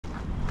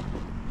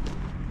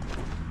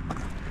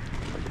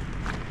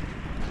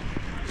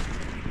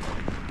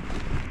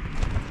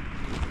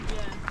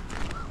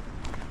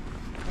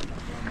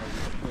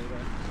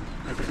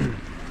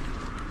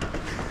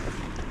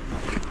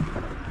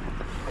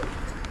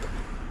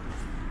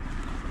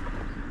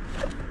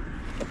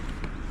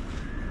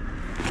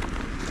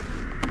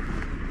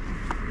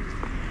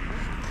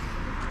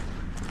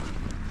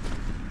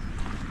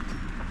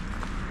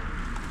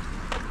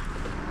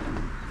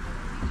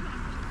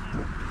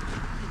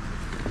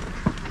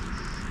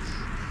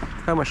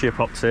How much are your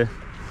props here?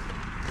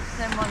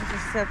 Them ones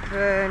are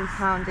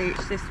 £7 each,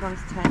 this one's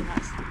 10,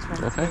 that's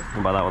 20. Okay, what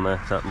about that one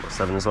there? Is that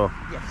 7 as well?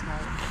 Yes,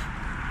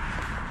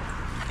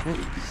 no. Okay.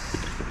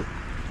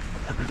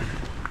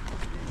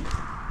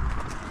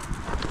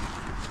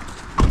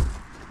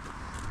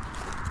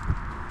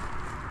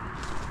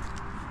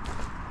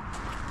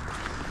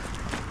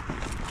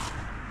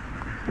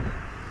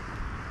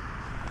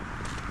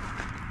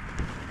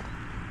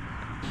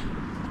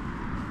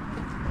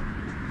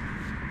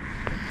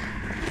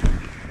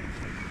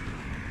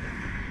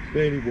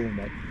 Barely warm,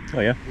 mate.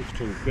 Oh yeah? It's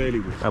tall, barely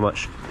warm. How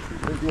much?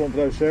 What do you want for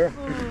those, Sarah?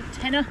 Oh,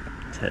 tenner.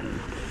 10.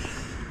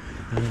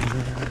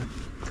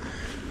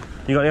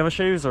 You got any other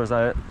shoes, or is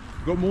that it?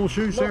 Got more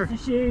shoes, Sarah?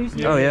 Lots of shoes.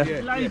 Oh, yeah.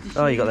 Loads of shoes.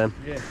 Oh, you got them?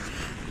 Yeah.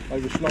 I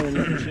was slow on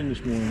letting us in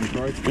this morning, I'm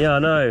afraid. Yeah, I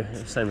know.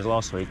 Same as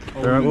last week.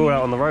 Oh, we were really? all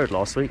out on the road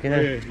last week. Yeah,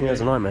 Yeah, it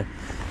was a nightmare.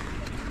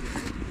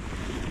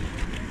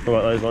 What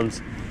about those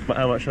ones?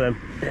 How much are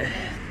them?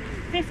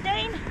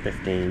 15?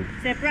 15.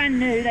 They're brand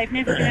new, they've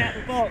never been out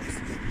of the box.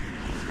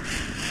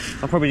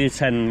 I'll probably do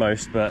 10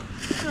 most, but...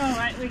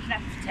 Alright, we can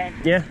have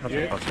 10. Yeah, I'll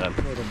take 10.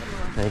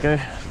 There you go.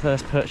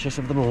 First purchase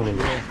of the morning.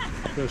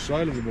 First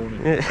sale of the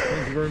morning. Yeah.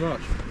 Thank you very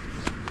much.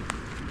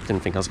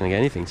 Didn't think I was going to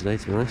get anything today,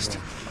 to be honest.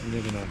 You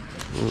never know.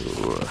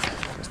 Ooh,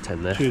 there's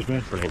 10 there. Cheers,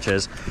 man. Brilliant,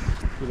 cheers.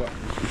 Good luck.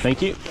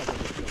 Thank you.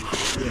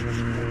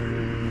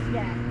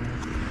 Yeah.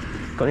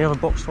 Got any other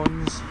boxed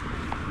ones?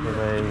 Are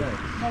they...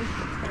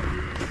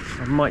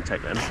 I might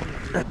take them.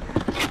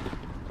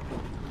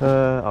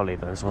 I'll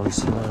leave those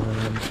ones.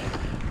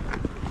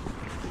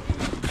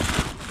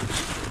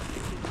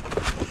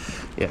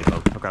 Yeah, go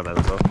on. I'll grab them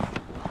as well.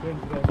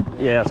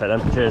 Yeah, I'll take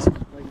them. Cheers. Thank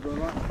you very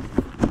much.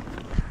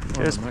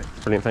 Cheers. Right,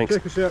 mate. Brilliant, thanks.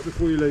 Check us out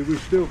before you leave. We've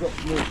still got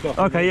some more stuff.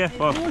 Okay, yeah.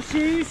 Well, More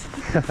shoes.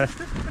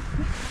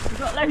 We've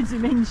got loads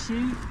of men's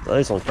shoes.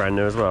 those ones brand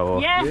new as well. Or?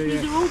 Yeah, Yeah,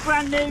 these yeah. are all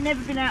brand new,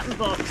 never been out of the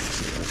box.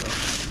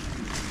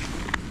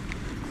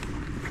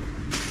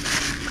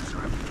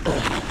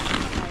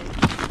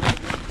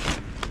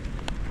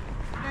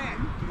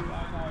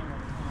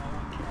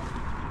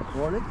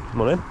 Morning.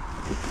 Morning.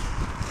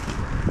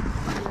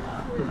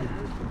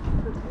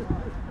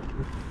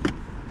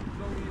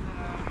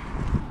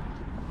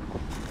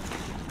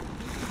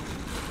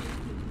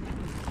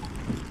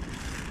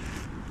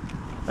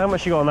 How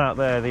much you got on that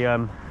there,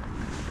 the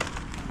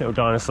little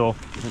dinosaur?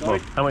 Well,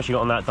 how much you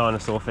got on that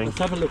dinosaur thing? Let's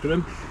have a look at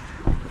them.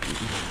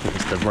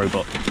 It's the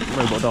robot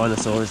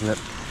dinosaur, isn't it?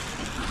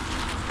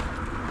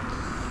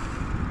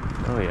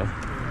 Oh yeah.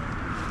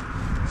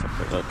 Let's have a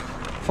quick look.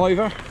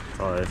 Fiver.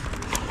 5.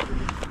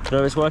 Do you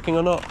know if it's working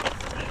or not?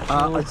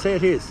 I'd say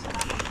it is.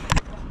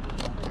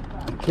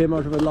 It came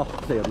out of a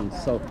lock thing,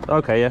 so.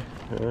 Okay, yeah.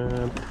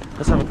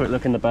 Let's have a quick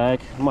look in the bag.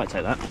 I might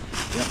take that. Yeah.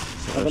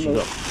 So Have a what you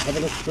look. got? Have a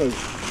look through.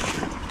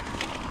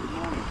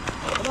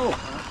 Hello.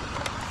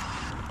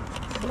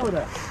 Hello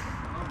there.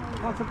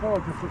 What's a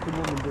gorgeous looking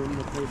woman doing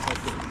the place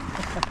like this?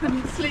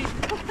 Couldn't sleep.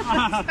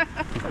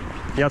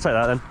 Yeah, I'll take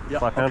that then. Yeah,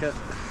 £5. okay.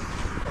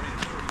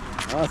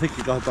 I think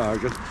you got a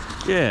bargain.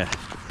 Yeah.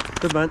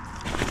 Good man.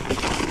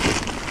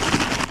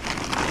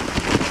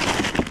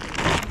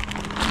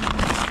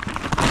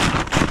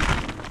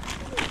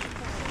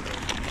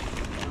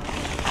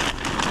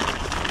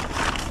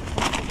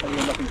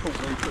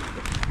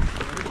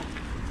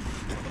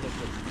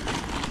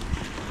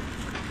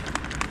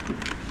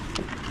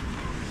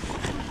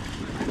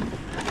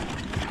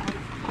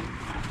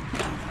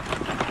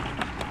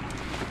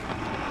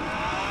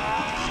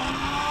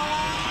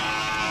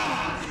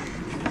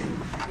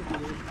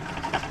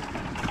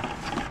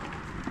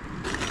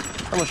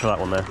 How much for that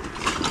one there?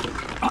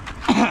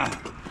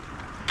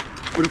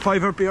 Would a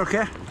fiver be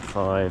okay?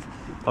 5.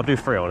 I'll do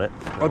 3 on it.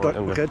 Oh, done.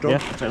 Okay, done. Yeah,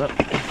 take that.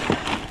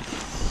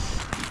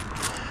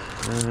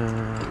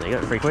 There you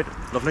go,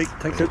 £3. Lovely,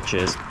 thank you.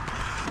 Cheers.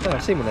 Oh,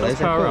 I've seen one of those.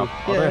 Let's power they're up.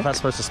 cool. I don't know if that's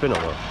supposed to spin or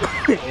not.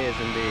 It is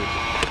indeed.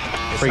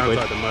 It £3. sounds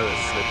like the motor's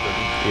slipping.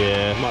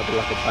 Yeah. It might be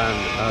like a band.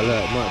 Oh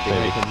Look, it might be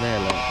Maybe. open there,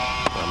 look.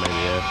 Well, maybe,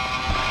 yeah.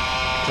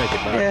 Take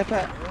it back. Yeah,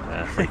 but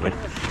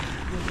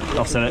 £3.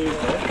 I'll sell it.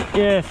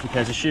 Yeah, a few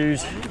pairs of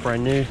shoes,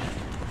 brand new.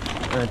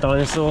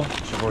 Dinosaur,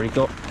 which I've already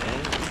got.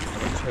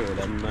 2 of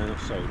them, man,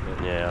 I've sold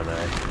it. Yeah, I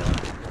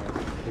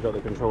know. You got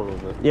the controller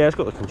of it. Yeah, it's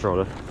got the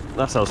controller.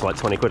 That sells for like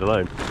 £20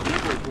 alone.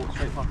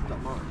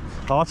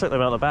 Oh, I took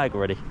them out of the bag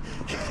already.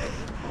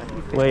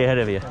 Way ahead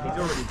of you.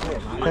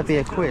 That'd be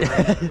a quid.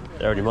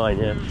 They're already mine,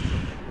 yeah.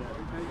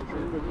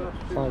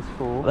 Size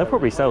 4. They'll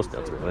probably sell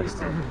still, to be honest.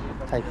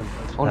 Take them.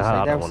 Nah, I Honestly,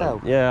 don't they'll want sell.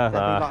 them. Yeah,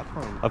 They'll nah, be like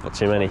fun. I've got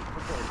too many.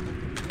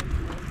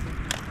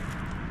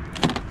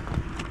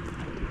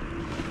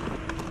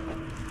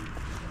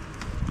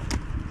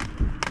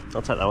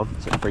 I'll take that one.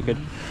 It's pretty good.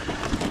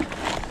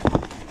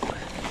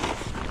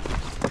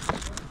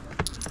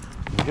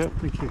 There you go.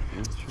 Thank you.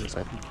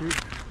 Sure. Thank you.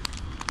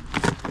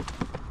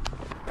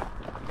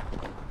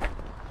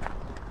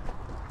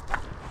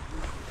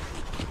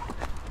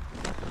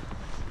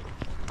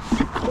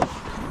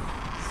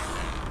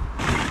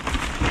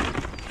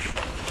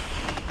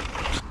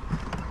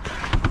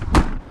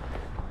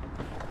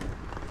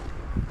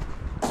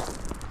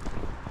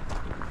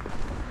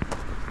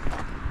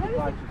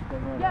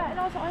 Yeah, and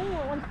I was like, I only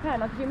want 1 to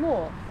 10. I could do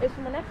more. It's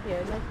for my nephew.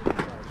 And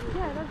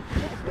yeah,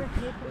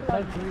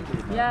 that's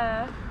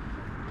yeah.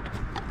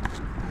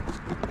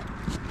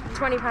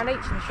 £20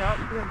 each in the shop.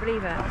 You won't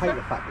believe it. I hate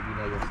the fact that you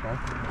know your stuff.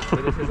 So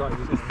this is like,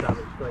 you just dab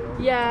it straight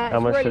on. Yeah, How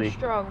it's much really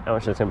strong. How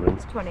much are the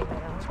Timberlands? 20 they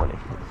are. 20.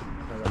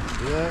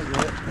 Yeah.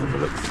 Have a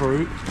look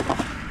through.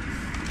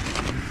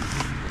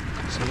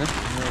 See that?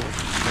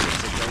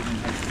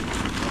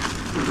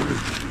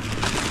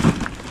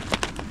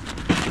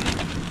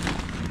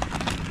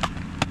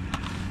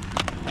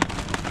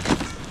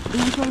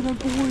 Here you go,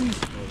 boys.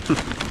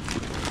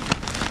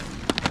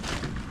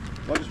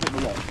 I just want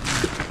the lot.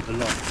 The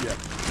lot, yeah.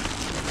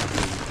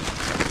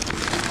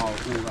 Oh, all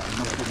that. I'm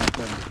not putting my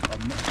phone.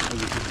 I'm not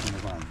overthinking the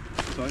van.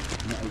 Sorry?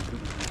 I'm not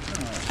overthinking the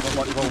van. Not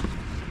like the whole.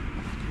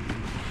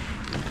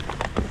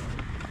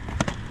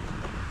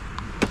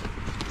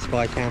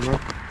 Spy camera.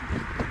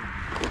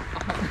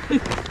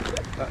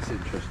 That's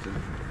interesting.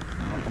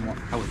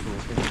 How it's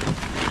working.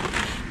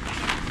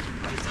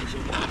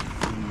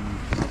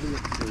 Have a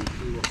look through,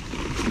 see what.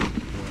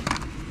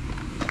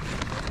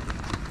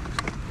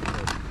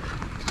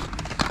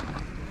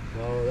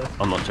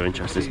 I'm not too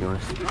interested, to be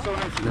honest.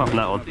 Apart from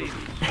that one.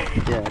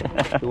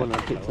 Yeah, the one that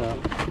I picked up.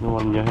 The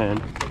one in your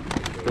hand.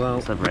 Well,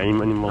 Is that for any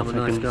more I'm a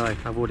seconds? nice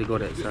guy. I've already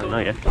got it, so No,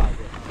 yeah.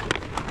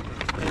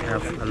 I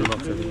have a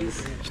lot of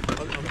these.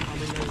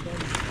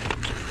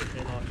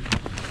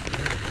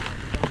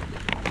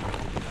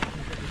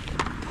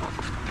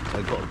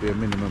 They've got to be a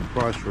minimum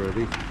price,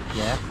 really.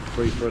 Yeah.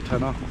 3 for a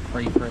tenner.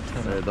 3 for a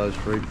tenner. Those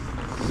 3.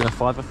 Is there a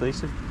 £5 for these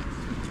two?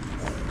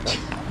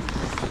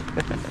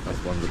 That's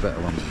one of the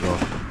better ones as well.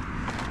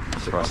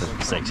 Price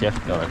of 6, yeah?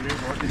 Got it.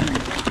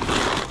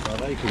 Oh,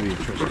 they could be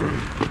interesting.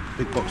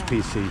 Big box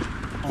PC.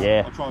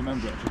 Yeah. I'll try and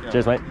remember it.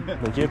 Cheers, mate.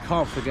 Thank you. You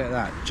can't forget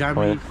that.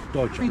 Jammy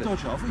Dodger. Jammy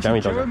Dodger.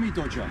 Jeremy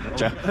Dodger.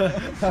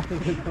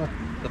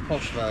 The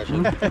posh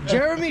version.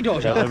 Jeremy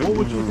Dodger. Yeah, What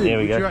would you do? here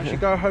we Would go. you actually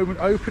go home and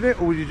open it,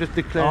 or would you just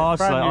declare Oh, it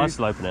brand new? I'll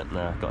still open it.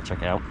 No, got to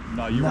check it out.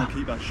 No, you want to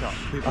keep that shut.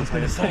 I was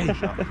going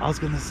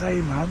to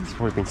say, man. It's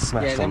probably been Yeah,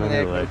 smashed then on when they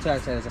anyway. return,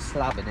 so there's a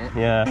slab in it.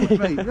 Yeah.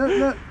 Mate,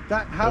 look,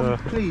 that, how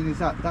clean is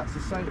that? That's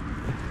the same.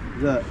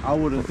 Look, I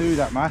wouldn't do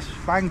that, man.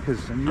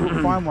 Bankers, and you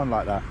wouldn't find one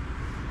like that.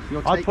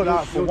 I'd put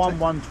that for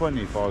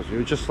 120 if I was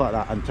you, just like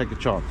that, and take a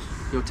chance.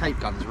 Your tape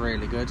gun's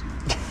really good.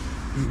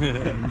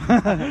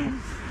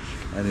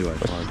 Anyway,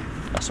 fine.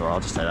 That's alright,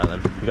 I'll just take that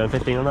then. You going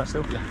 15 on that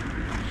still? Yeah.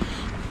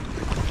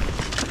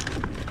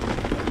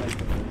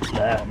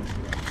 Nah.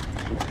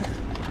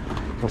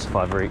 That's a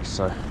 £5 each,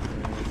 so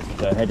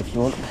go ahead if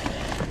you want.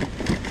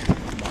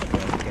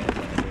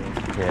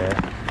 Yeah.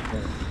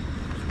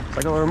 Has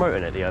that got a remote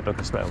in it, the Dog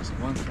of Spells? I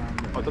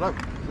don't know.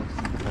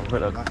 Have a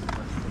quick look.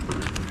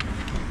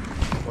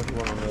 What do you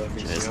want on the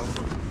Cheers.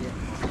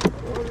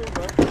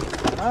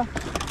 Huh?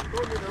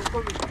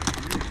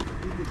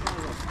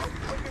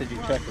 Did you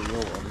check on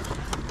your one?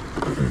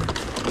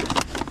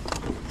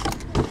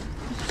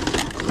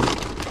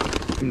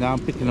 Now I'm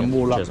picking them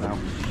all up Cheers, now.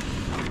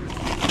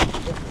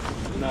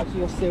 That's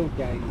your sealed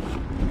gauge.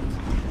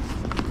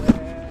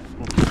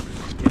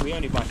 Yeah, we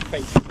only buy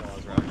fake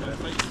stars around here.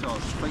 Fake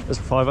stars. There's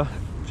a £5.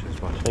 Cheers,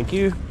 bud. Thank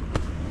you.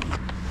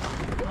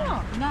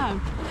 Oh, no.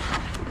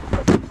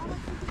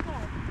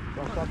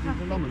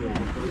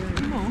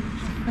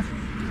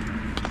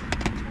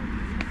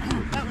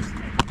 That was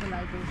the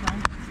labels on.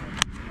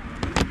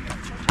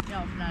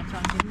 Yeah, no,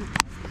 trying to.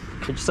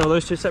 Did you sell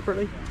those two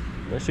separately?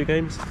 Those two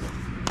games?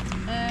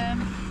 No.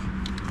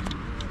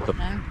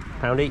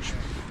 £1 each?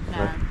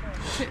 No.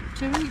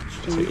 Two each?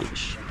 Two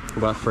each. What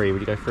about 3?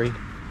 Would you go 3?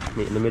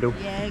 Meet in the middle?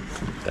 Yeah.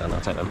 Yeah,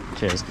 I'll take them.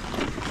 Cheers.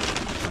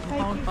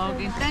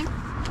 Bargain thing.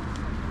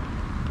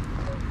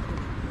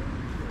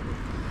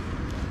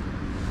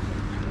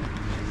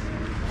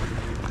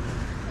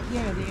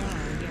 Yeah, they are.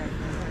 Yeah.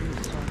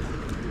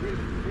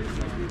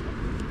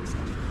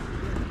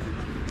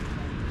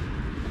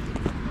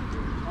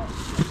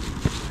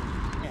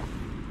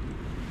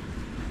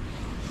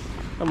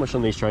 How much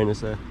on these trainers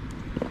there?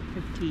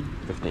 15.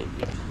 15.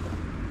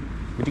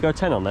 Would you go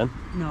 10 on them?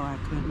 No, I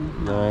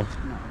couldn't. No.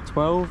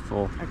 12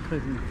 or I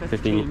couldn't.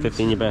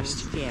 15 your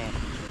best? Yeah.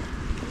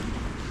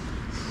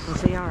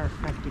 Because they are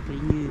practically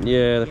new.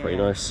 Yeah, they're pretty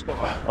nice.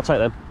 I'll take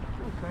them.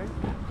 Okay.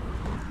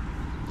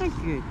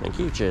 Thank you. Thank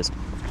you. Cheers.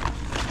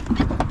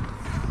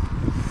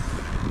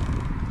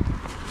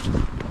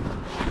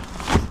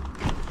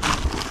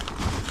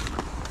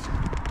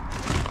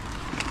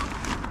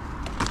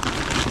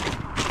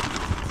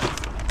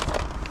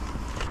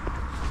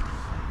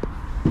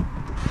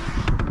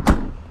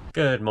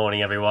 Good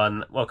morning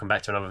everyone, welcome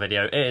back to another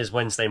video. It is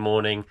Wednesday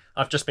morning.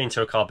 I've just been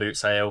to a car boot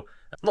sale.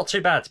 Not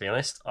too bad to be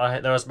honest.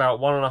 There was about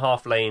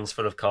 1.5 lanes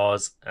full of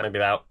cars and maybe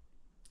about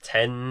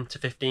 10 to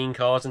 15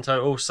 cars in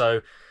total,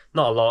 so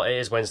not a lot. It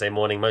is Wednesday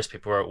morning, most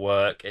people are at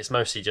work. It's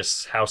mostly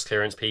just house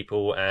clearance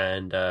people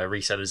and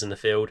resellers in the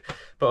field,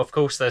 but of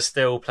course there's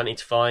still plenty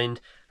to find.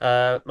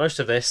 Most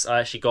of this I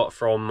actually got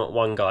from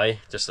one guy,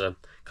 just a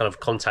kind of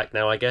contact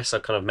now, I guess.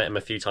 I've kind of met him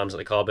a few times at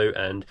the car boot,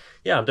 and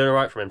yeah, I'm doing all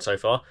right from him so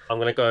far. I'm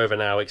going to go over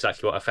now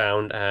exactly what I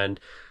found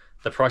and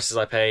the prices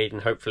I paid,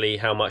 and hopefully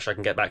how much I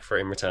can get back for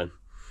it in return.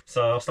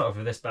 So I'll start off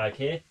with this bag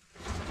here.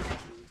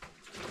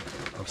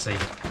 Obviously,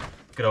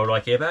 good old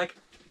IKEA bag.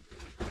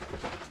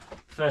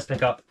 First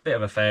pickup, bit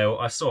of a fail.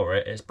 I saw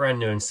it, it's brand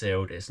new and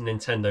sealed. It's a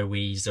Nintendo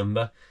Wii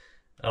Zumba.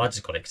 And I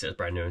just got it because it was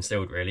brand new and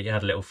sealed, really. It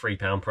had a little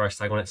 £3 price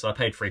tag on it, so I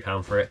paid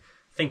 £3 for it,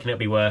 thinking it'd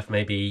be worth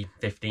maybe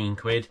 15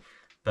 quid.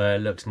 But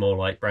it looks more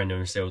like brand new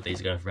and sealed. These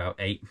are going for about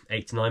 £8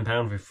 to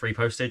 £9 with free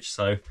postage,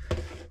 so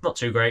not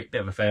too great,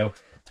 bit of a fail.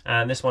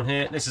 And this one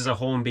here, this is a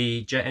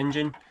Hornby jet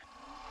engine.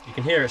 You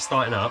can hear it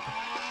starting up.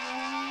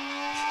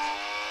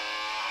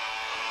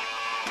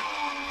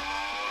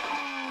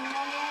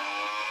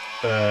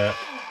 But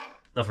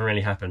nothing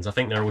really happens. I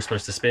think they're all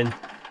supposed to spin,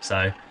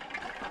 so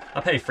I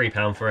paid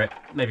 £3 for it.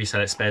 Maybe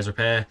sell it spares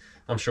repair.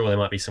 I'm sure there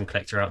might be some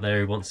collector out there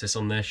who wants this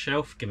on their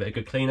shelf. Give it a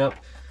good clean up.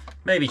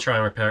 Maybe try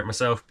and repair it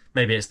myself.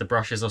 Maybe it's the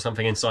brushes or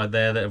something inside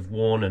there that have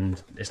worn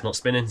and it's not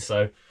spinning,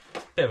 so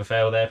bit of a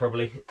fail there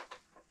probably.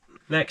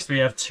 Next we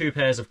have 2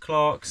 pairs of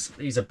Clarks.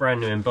 These are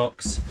brand new in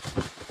box.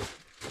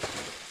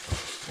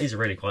 These are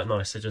really quite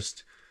nice. They're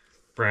just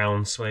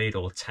brown suede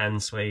or tan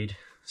suede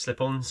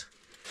slip-ons.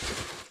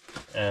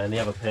 And the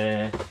other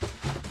pair,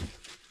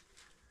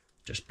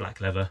 just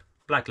black leather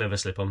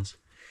slip-ons.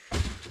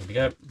 There we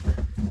go.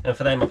 And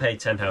for them I paid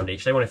 £10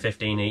 each. They wanted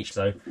 15 each,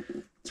 so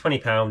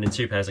 £20 in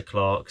 2 pairs of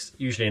Clarks.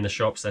 Usually in the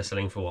shops they're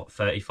selling for what,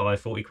 35,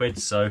 40 quid,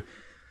 so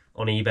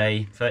on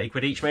eBay 30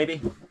 quid each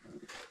maybe.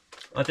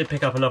 I did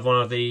pick up another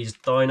one of these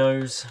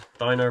Dino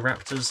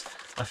Raptors.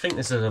 I think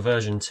this is a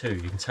version 2,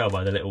 you can tell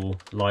by the little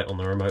light on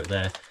the remote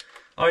there.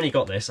 I only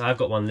got this, I've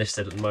got one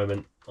listed at the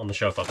moment on the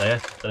shelf up there,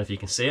 don't know if you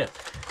can see it.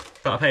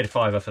 But I paid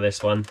 £5 for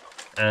this one,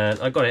 and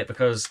I got it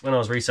because when I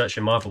was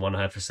researching my other one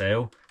I had for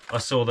sale, I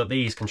saw that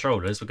these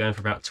controllers were going for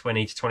about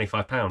 £20 to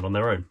 £25 on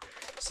their own.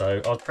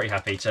 So I was pretty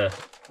happy to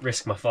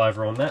risk my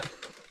 £5 on that.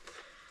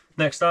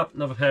 Next up,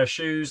 another pair of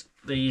shoes.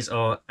 These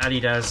are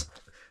Adidas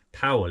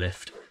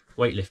Powerlift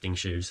weightlifting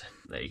shoes.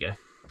 There you go.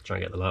 Try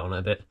and get the light on it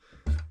a bit.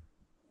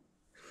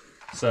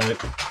 So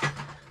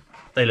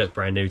they look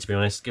brand new, to be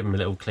honest. Give them a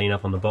little clean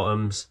up on the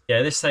bottoms.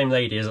 Yeah, this same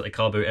lady is at the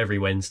car boot every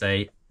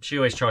Wednesday. She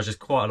always charges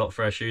quite a lot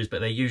for her shoes, but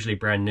they're usually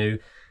brand new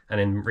and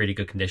in really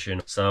good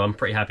condition. So I'm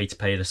pretty happy to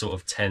pay the sort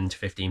of £10 to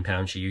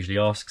 £15 she usually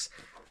asks.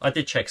 I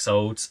did check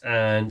solds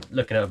and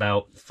looking at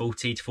about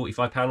 £40 to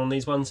 £45 on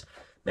these ones.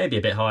 Maybe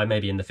a bit high,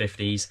 maybe in the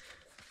 50s.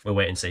 We'll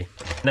wait and see.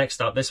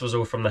 Next up, this was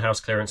all from the house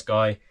clearance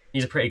guy.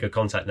 He's a pretty good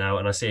contact now,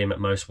 and I see him at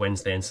most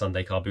Wednesday and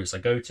Sunday car boots I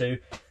go to.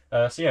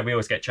 So yeah, we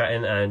always get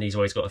chatting, and he's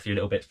always got a few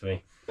little bits for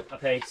me. I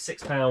paid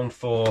 £6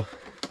 for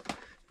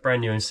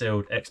brand new and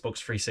sealed Xbox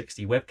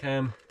 360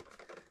 webcam.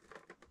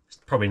 It's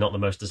probably not the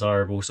most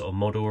desirable sort of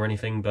model or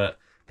anything, but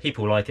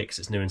people like it because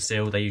it's new and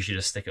sealed. They usually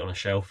just stick it on a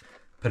shelf,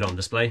 put it on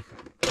display.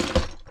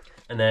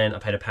 And then I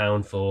paid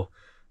 £1 for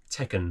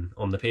Tekken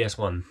on the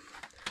PS1.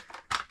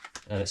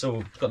 And it's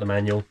got the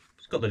manual,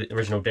 it's got the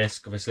original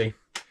disc, obviously.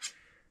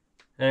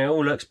 And it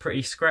all looks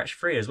pretty scratch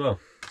free as well.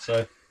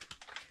 So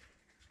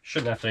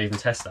shouldn't have to even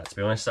test that, to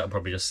be honest. That'll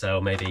probably just sell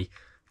maybe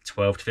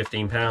 £12 to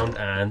 £15,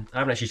 and I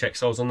haven't actually checked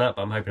solds on that,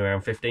 but I'm hoping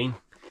around 15.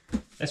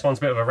 This one's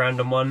a bit of a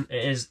random one.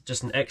 It is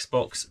just an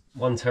Xbox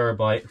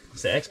 1TB.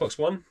 Is it Xbox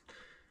One?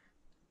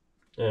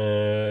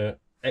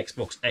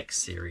 Xbox X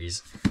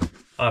series.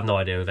 I have no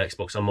idea with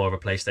Xbox. I'm more of a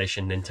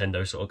PlayStation,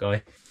 Nintendo sort of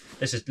guy.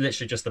 This is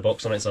literally just the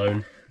box on its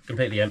own,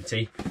 completely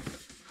empty.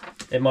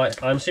 I'm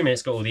assuming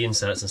it's got all the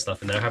inserts and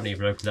stuff in there. I haven't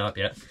even opened it up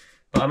yet.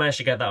 But I managed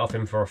to get that off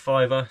him for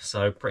 £5,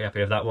 so pretty happy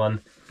with that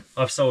one.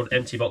 I've sold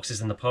empty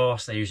boxes in the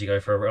past. They usually go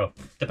for,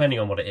 depending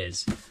on what it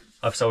is.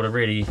 I've sold a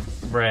really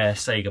rare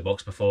Sega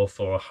box before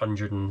for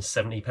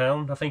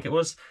 £170, I think it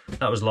was.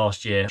 That was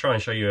last year. I'll try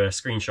and show you a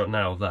screenshot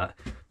now of that,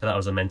 but that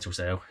was a mental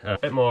sale. A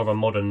bit more of a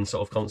modern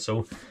sort of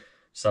console,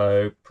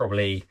 so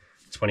probably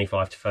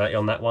 25 to 30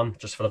 on that one,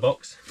 just for the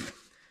box.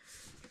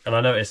 And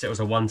I noticed it was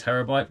a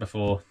 1TB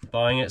before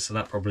buying it, so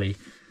that probably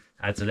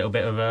adds a little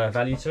bit of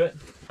value to it.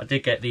 I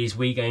did get these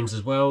Wii games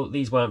as well.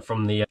 These weren't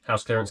from the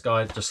house clearance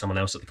guy, just someone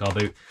else at the car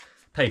boot.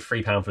 Paid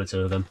 £3 for the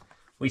 2 of them.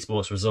 Wii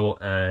Sports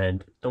Resort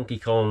and Donkey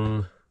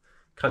Kong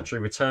Country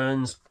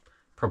Returns,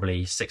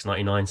 probably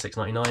 $6.99,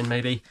 $6.99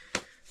 maybe.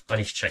 I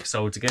need to check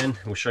solds again.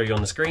 We'll show you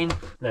on the screen.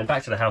 And then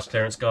back to the house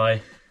clearance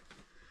guy.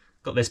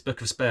 Got this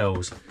Book of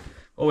Spells.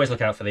 Always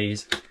look out for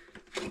these,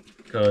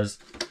 because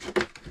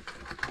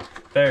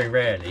very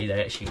rarely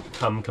they actually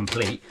come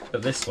complete,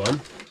 but this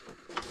one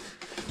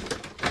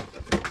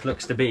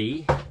looks to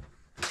be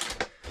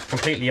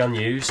completely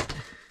unused.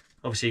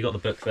 Obviously you've got the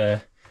book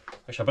there,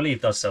 which I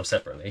believe does sell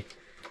separately.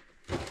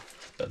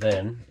 But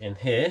then in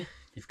here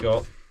you've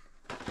got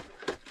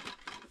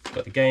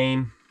the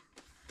game,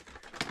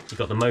 you've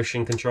got the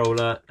motion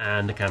controller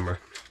and the camera.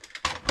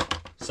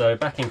 So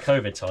back in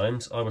COVID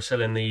times, I was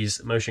selling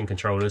these motion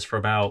controllers for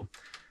about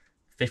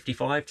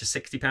 £55 to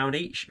 £60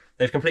 each.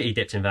 They've completely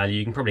dipped in value.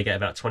 You can probably get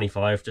about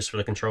 25 just for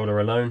the controller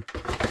alone,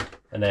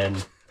 and then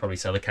probably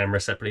sell the camera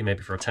separately,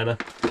 maybe for a tenner.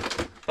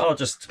 But I'll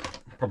just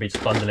probably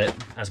just bundle it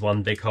as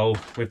one big hole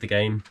with the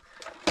game,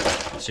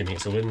 assuming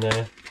it's all in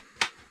there.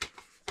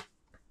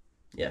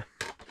 Yeah.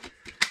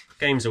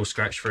 Game's all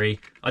scratch free.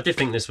 I did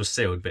think this was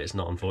sealed, but it's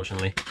not,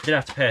 unfortunately. I did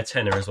have to pay a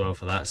tenner as well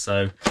for that,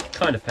 so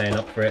kind of paying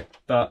up for it,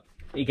 but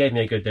he gave me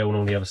a good deal on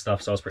all the other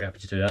stuff, so I was pretty happy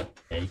to do that.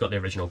 Yeah, you got the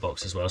original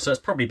box as well, so it's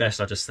probably best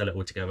I just sell it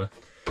all together.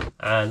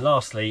 And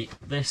lastly,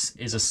 this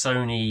is a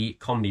Sony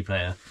combi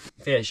player,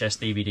 VHS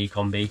DVD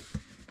combi.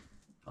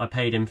 I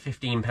paid him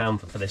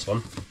 £15 for this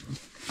one.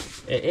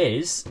 It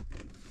is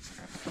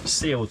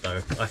sealed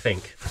though, I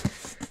think.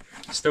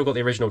 Still got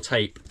the original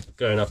tape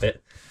going up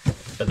it.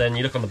 But then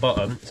you look on the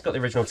bottom, it's got the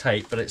original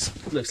tape, but it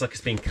looks like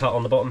it's been cut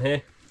on the bottom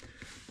here.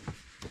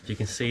 If you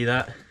can see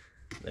that,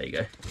 there you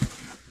go.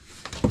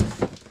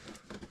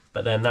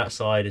 But then that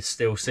side is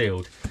still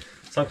sealed.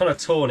 So I'm kind of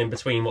torn in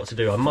between what to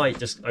do. I might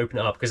just open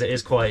it up because it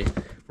is quite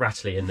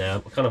rattly in there.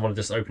 I kind of want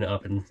to just open it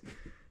up and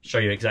show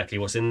you exactly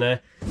what's in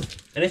there.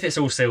 And if it's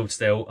all sealed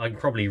still, I can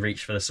probably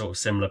reach for the sort of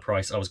similar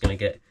price I was going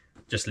to get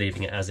just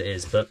leaving it as it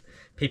is. But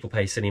people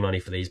pay silly money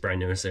for these brand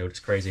new and sealed, it's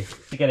crazy.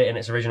 To get it in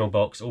its original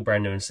box, all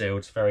brand new and sealed,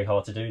 it's very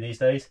hard to do these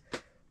days.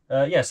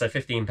 Yeah, so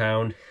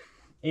 £15,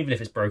 even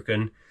if it's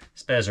broken,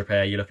 spares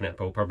repair, you're looking at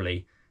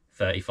probably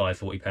 £35,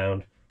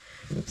 £40.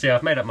 So yeah,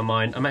 I've made up my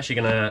mind. I'm actually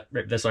gonna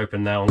rip this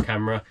open now on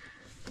camera.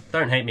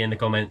 Don't hate me in the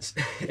comments.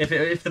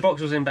 If the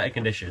box was in better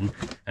condition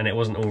and it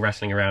wasn't all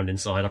rattling around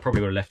inside, I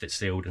probably would have left it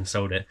sealed and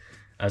sold it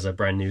as a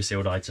brand new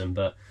sealed item,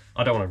 but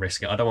I don't want to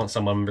risk it. I don't want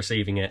someone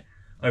receiving it,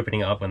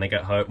 opening it up when they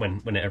get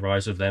home, when it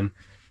arrives with them,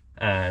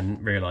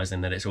 and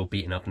realising that it's all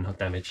beaten up and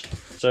damaged.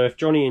 So if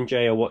Johnny and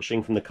Jay are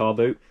watching from the car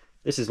boot,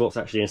 this is what's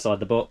actually inside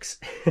the box.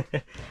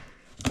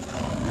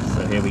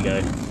 So here we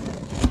go.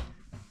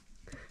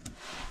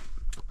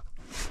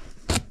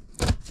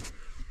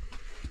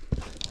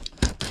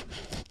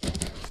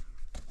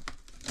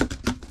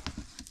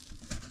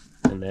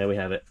 And there we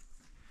have it.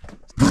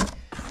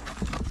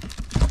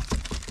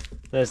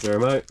 There's the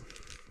remote.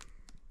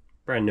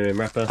 Brand new in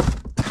wrapper.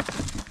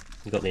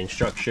 You've got the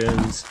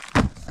instructions.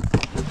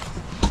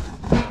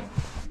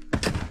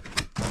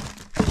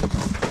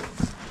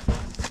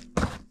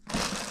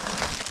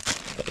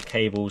 Got the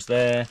cables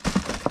there.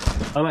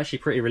 I'm actually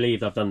pretty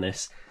relieved I've done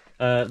this.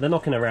 The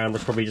knocking around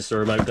was probably just a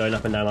remote going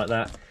up and down like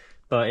that,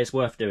 but it's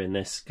worth doing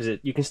this because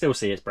you can still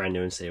see it's brand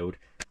new and sealed.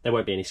 There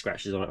won't be any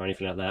scratches on it or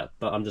anything like that,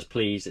 but I'm just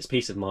pleased. It's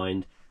peace of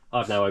mind.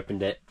 I've now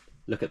opened it,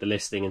 look at the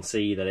listing and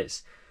see that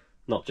it's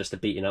not just a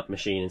beaten up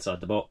machine inside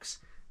the box.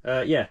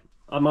 Yeah,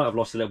 I might have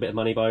lost a little bit of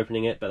money by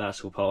opening it, but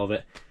that's all part of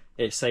it.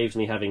 It saves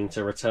me having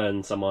to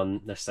return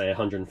someone, let's say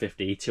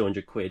 150,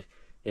 200 quid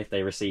if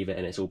they receive it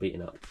and it's all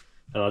beaten up.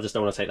 And I just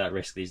don't want to take that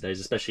risk these days,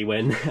 especially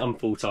when I'm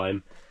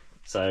full-time.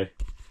 So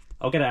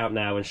I'll get it out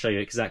now and show you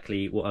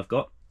exactly what I've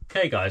got.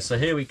 Okay guys, so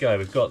here we go.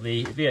 We've got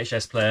the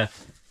VHS player.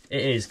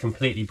 It is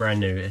completely brand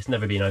new. It's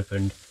never been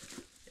opened.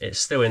 It's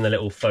still in the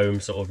little foam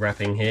sort of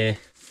wrapping here.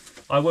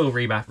 I will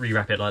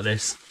rewrap it like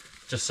this,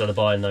 just so the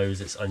buyer knows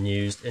it's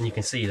unused. And you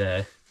can see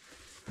there,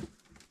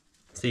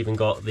 it's even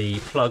got the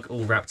plug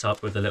all wrapped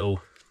up with the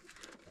little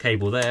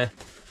cable there,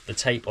 the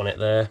tape on it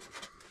there.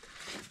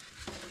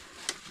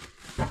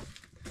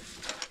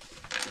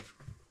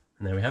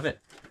 And there we have it.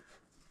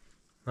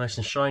 Nice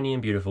and shiny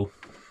and beautiful.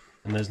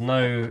 And there's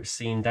no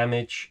seam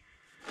damage.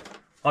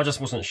 I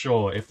just wasn't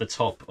sure if the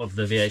top of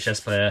the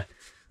VHS player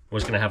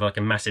was going to have like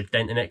a massive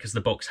dent in it because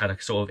the box had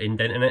a sort of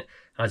indent in it.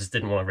 I just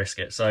didn't want to risk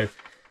it. So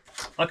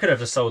I could have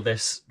just sold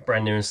this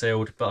brand new and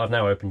sealed, but I've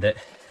now opened it.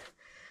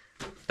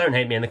 Don't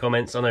hate me in the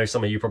comments. I know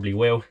some of you probably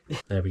will.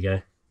 There we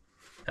go.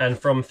 And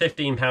from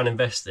 £15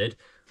 invested,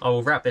 I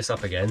will wrap this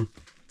up again,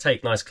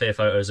 take nice clear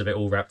photos of it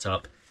all wrapped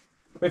up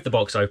with the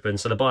box open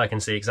so the buyer can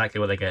see exactly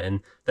what they're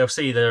getting. They'll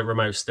see the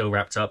remote still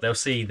wrapped up. They'll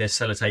see this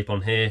sellotape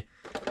on here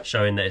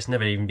showing that it's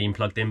never even been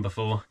plugged in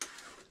before.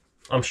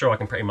 I'm sure I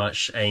can pretty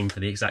much aim for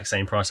the exact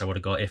same price I would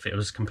have got if it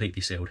was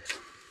completely sealed.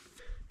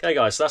 Okay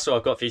guys, so that's what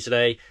I've got for you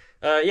today.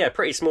 Yeah,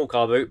 pretty small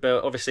car boot,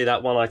 but obviously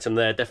that one item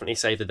there definitely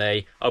saved the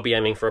day. I'll be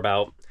aiming for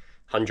about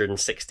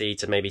 160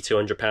 to maybe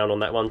 £200 on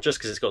that one, just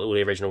because it's got all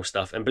the original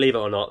stuff. And believe it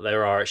or not,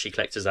 there are actually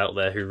collectors out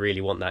there who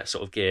really want that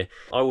sort of gear.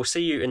 I will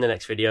see you in the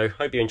next video.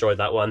 Hope you enjoyed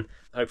that one.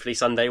 Hopefully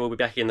Sunday we'll be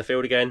back in the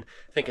field again.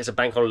 I think it's a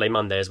bank holiday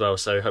Monday as well,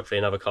 so hopefully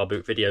another car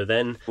boot video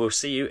then. We'll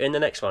see you in the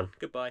next one.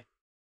 Goodbye.